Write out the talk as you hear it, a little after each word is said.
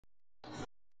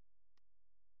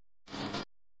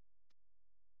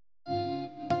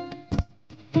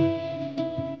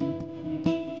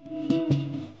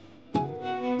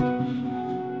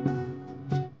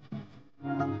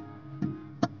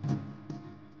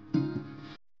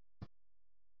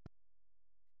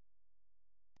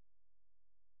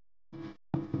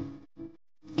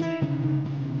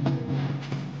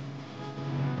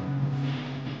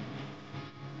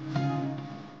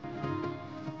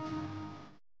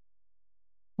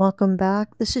Welcome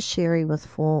back. This is Sherry with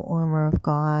Full Armor of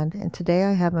God, and today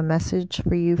I have a message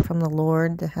for you from the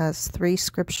Lord that has 3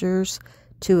 scriptures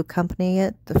to accompany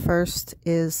it. The first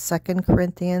is 2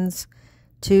 Corinthians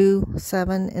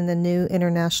 2:7 in the New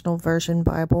International Version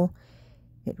Bible.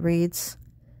 It reads,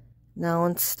 "Now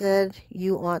instead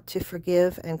you ought to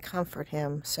forgive and comfort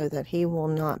him so that he will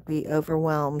not be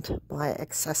overwhelmed by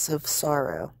excessive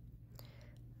sorrow."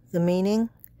 The meaning: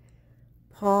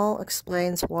 Paul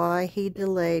explains why he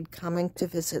delayed coming to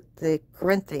visit the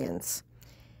Corinthians.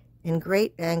 In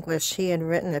great anguish, he had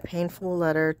written a painful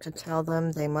letter to tell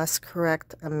them they must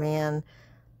correct a man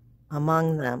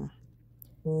among them.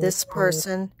 This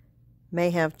person may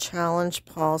have challenged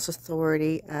Paul's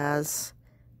authority as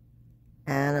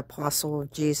an apostle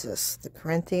of Jesus. The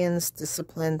Corinthians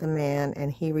disciplined the man,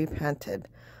 and he repented.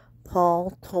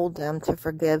 Paul told them to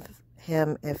forgive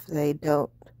him. If they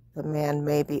don't, the man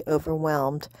may be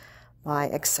overwhelmed by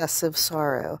excessive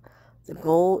sorrow. The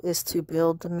goal is to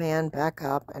build the man back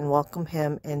up and welcome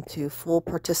him into full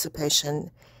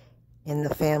participation in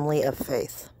the family of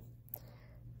faith.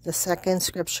 The second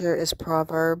scripture is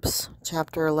Proverbs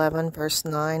chapter 11, verse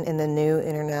 9 in the New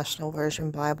International Version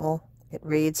Bible. It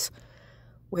reads,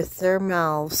 "With their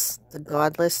mouths the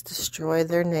godless destroy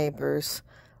their neighbors,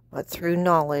 but through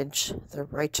knowledge the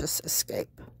righteous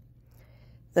escape."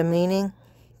 The meaning: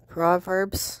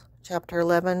 Proverbs chapter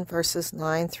 11, verses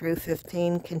 9 through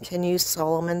 15 continues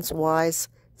Solomon's wise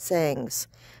sayings,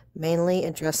 mainly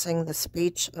addressing the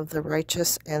speech of the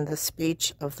righteous and the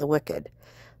speech of the wicked.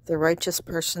 The righteous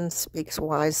person speaks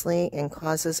wisely and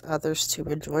causes others to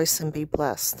rejoice and be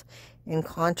blessed. In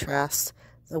contrast,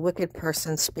 the wicked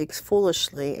person speaks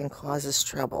foolishly and causes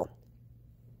trouble.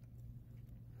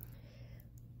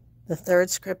 The third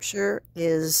scripture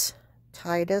is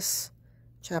Titus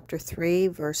chapter 3,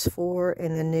 verse 4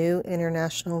 in the New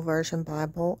International Version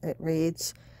Bible. It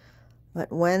reads,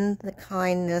 "But when the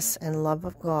kindness and love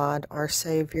of God our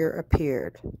Savior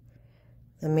appeared."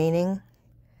 The meaning: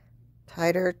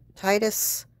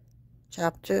 Titus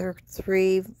chapter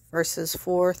 3, verses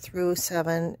 4 through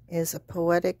 7 is a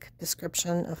poetic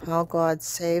description of how God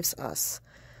saves us.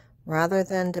 Rather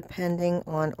than depending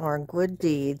on our good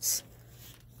deeds,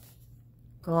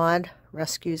 God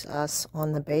rescues us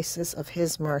on the basis of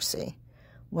His mercy.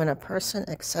 When a person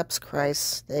accepts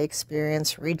Christ, they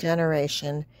experience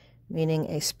regeneration, meaning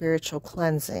a spiritual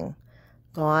cleansing.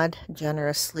 God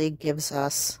generously gives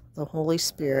us the Holy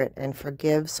Spirit and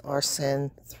forgives our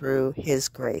sin through His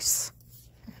grace.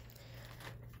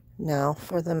 Now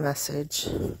for the message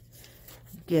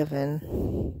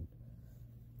given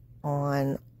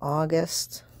on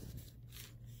August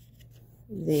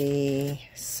the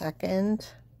 2nd,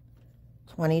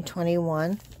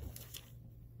 2021.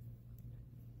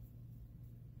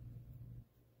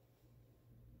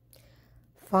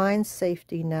 Find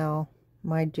safety now,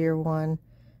 my dear one,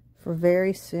 for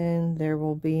very soon there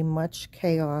will be much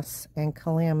chaos and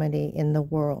calamity in the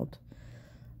world.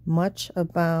 Much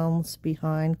abounds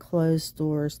behind closed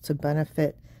doors to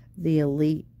benefit the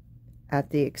elite at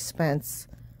the expense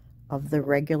of the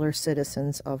regular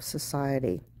citizens of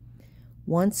society.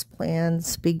 Once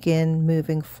plans begin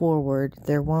moving forward,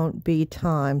 there won't be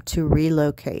time to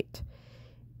relocate.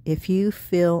 If you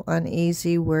feel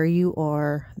uneasy where you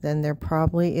are, then there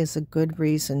probably is a good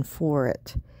reason for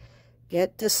it.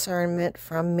 Get discernment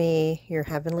from me, your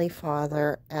Heavenly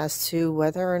Father, as to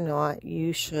whether or not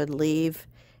you should leave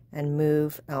and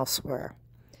move elsewhere.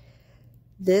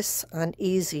 This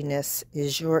uneasiness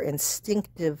is your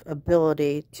instinctive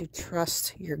ability to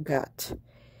trust your gut.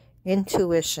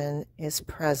 Intuition is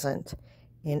present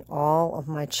in all of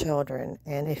my children,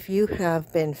 and if you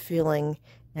have been feeling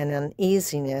an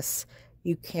uneasiness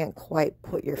you can't quite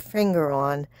put your finger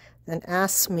on, then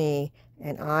ask me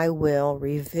and I will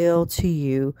reveal to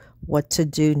you what to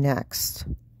do next.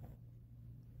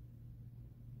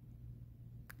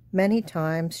 Many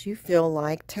times you feel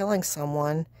like telling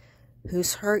someone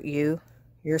who's hurt you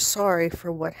you're sorry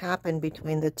for what happened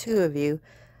between the two of you,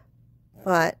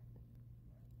 but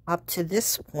up to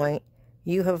this point,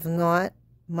 you have not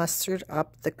mustered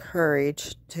up the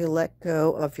courage to let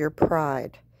go of your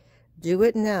pride. Do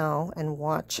it now and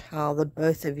watch how the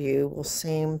both of you will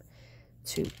seem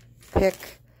to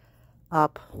pick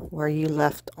up where you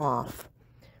left off.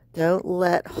 Don't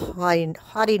let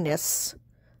haughtiness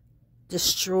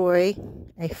destroy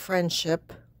a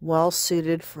friendship well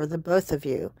suited for the both of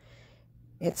you.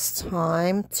 It's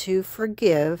time to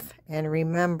forgive and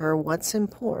remember what's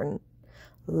important: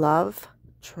 love,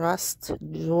 trust,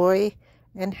 joy,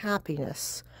 and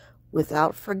happiness.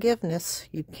 Without forgiveness,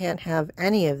 you can't have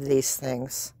any of these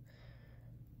things.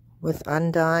 With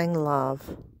undying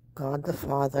love, God the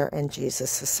Father, and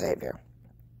Jesus the Savior.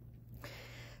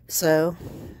 So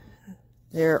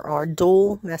there are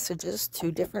dual messages,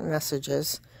 two different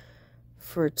messages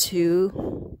for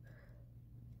two,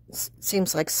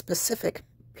 seems like specific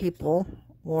people,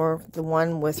 or the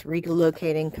one with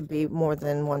relocating could be more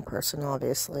than one person,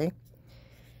 obviously.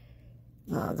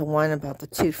 The one about the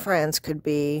two friends could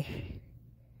be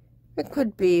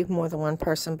more than one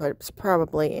person, but it's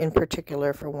probably in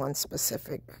particular for one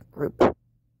specific group of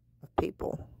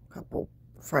people, couple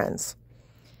friends.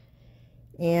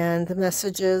 And the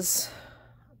messages,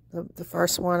 the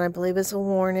first one I believe is a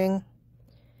warning.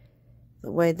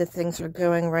 The way that things are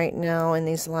going right now in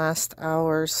these last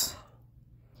hours,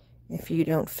 if you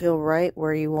don't feel right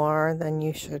where you are, then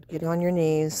you should get on your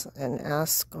knees and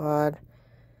ask God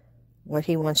what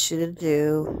He wants you to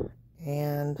do,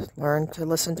 and learn to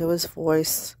listen to His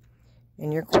voice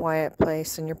in your quiet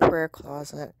place, in your prayer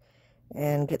closet,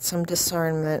 and get some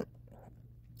discernment.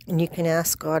 And you can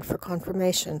ask God for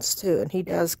confirmations too, and He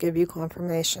does give you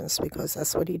confirmations, because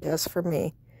that's what He does for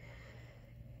me.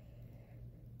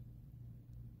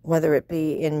 Whether it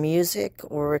be in music,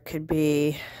 or it could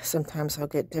be, sometimes I'll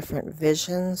get different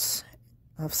visions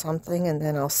of something, and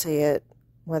then I'll see it,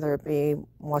 whether it be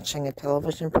watching a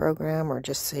television program, or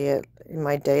just see it in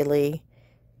my daily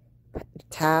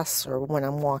tasks, or when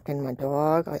I'm walking my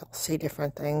dog, I'll see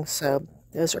different things. So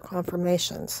those are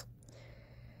confirmations.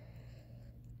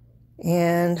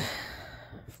 And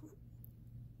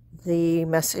the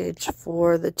message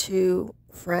for the two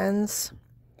friends,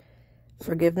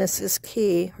 forgiveness is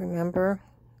key. Remember,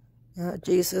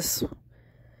 Jesus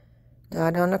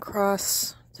died on the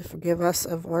cross to forgive us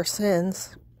of our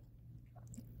sins.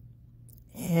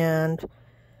 And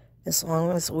as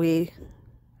long as we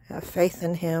have faith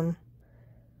in Him,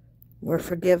 we're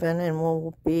forgiven, and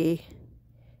we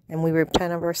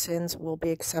repent of our sins, we'll be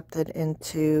accepted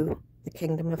into the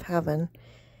kingdom of heaven.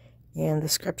 And the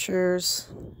scriptures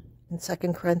in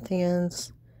 2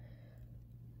 Corinthians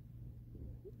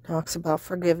talks about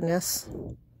forgiveness,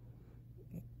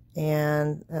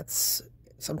 and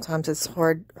sometimes it's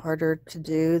harder to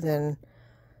do than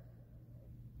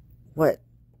what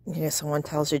someone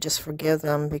tells you, just forgive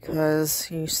them, because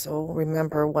you still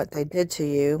remember what they did to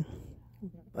you,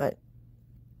 but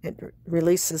it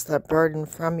releases that burden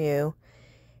from you.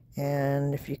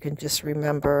 And if you can just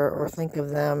remember or think of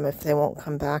them, if they won't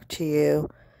come back to you,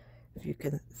 if you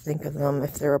can think of them,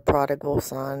 if they're a prodigal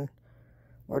son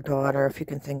or daughter, if you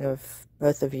can think of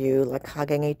both of you like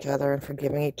hugging each other and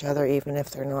forgiving each other, even if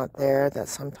they're not there, that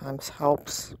sometimes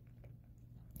helps.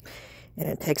 And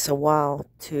it takes a while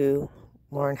to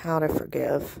learn how to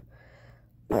forgive,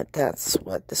 but that's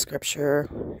what the scripture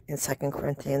in 2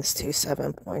 Corinthians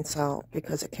 2:7 points out,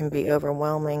 because it can be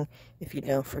overwhelming if you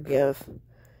don't forgive.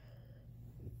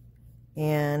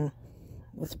 And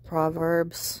with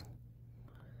Proverbs,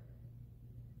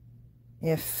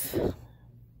 if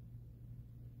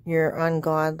you're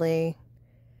ungodly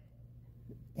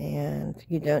and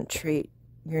you don't treat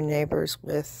your neighbors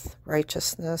with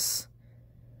righteousness,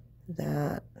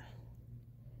 that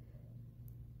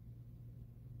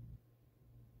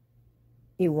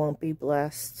you won't be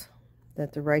blessed,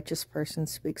 that the righteous person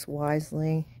speaks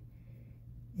wisely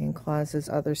and causes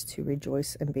others to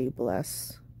rejoice and be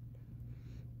blessed.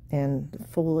 And the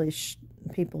foolish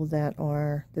people that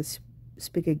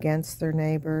speak against their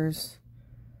neighbors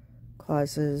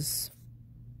causes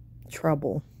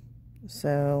trouble.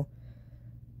 So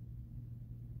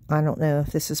I don't know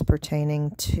if this is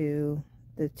pertaining to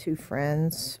the two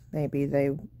friends. Maybe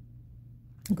they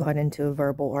got into a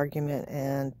verbal argument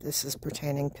and this is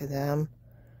pertaining to them.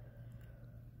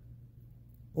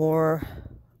 Or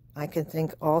I can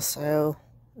think also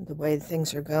the way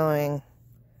things are going,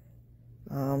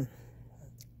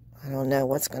 I don't know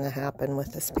what's going to happen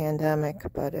with this pandemic,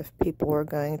 but if people are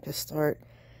going to start,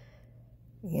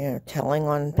 telling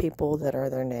on people that are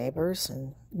their neighbors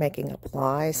and making up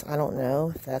lies, I don't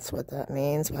know if that's what that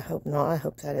means. I hope not. I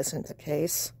hope that isn't the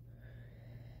case.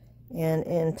 And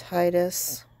in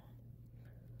Titus,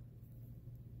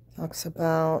 talks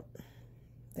about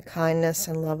the kindness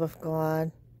and love of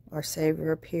God. Our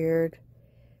Savior appeared,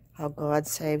 how God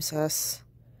saves us.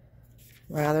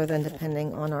 Rather than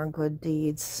depending on our good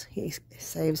deeds, He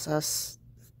saves us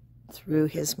through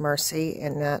His mercy,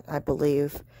 and that, I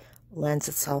believe, lends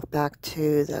itself back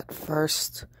to that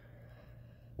first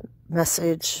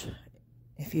message.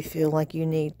 If you feel like you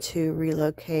need to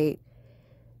relocate,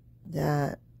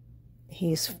 that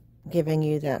He's giving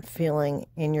you that feeling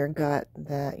in your gut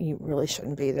that you really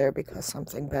shouldn't be there because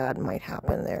something bad might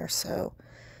happen there. So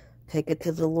Take it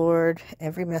to the Lord.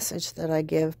 Every message that I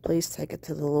give, please take it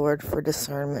to the Lord for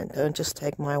discernment. Don't just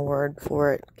take my word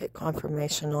for it. Get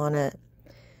confirmation on it.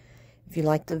 If you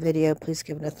like the video, please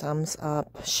give it a thumbs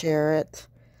up. Share it.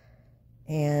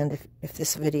 And if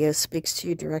this video speaks to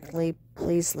you directly,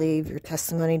 please leave your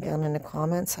testimony down in the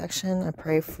comment section. I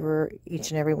pray for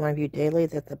each and every one of you daily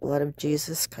that the blood of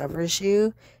Jesus covers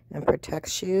you and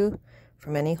protects you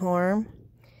from any harm.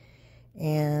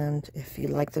 And if you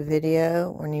like the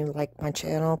video or you like my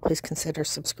channel, please consider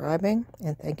subscribing.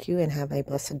 And thank you, and have a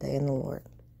blessed day in the Lord.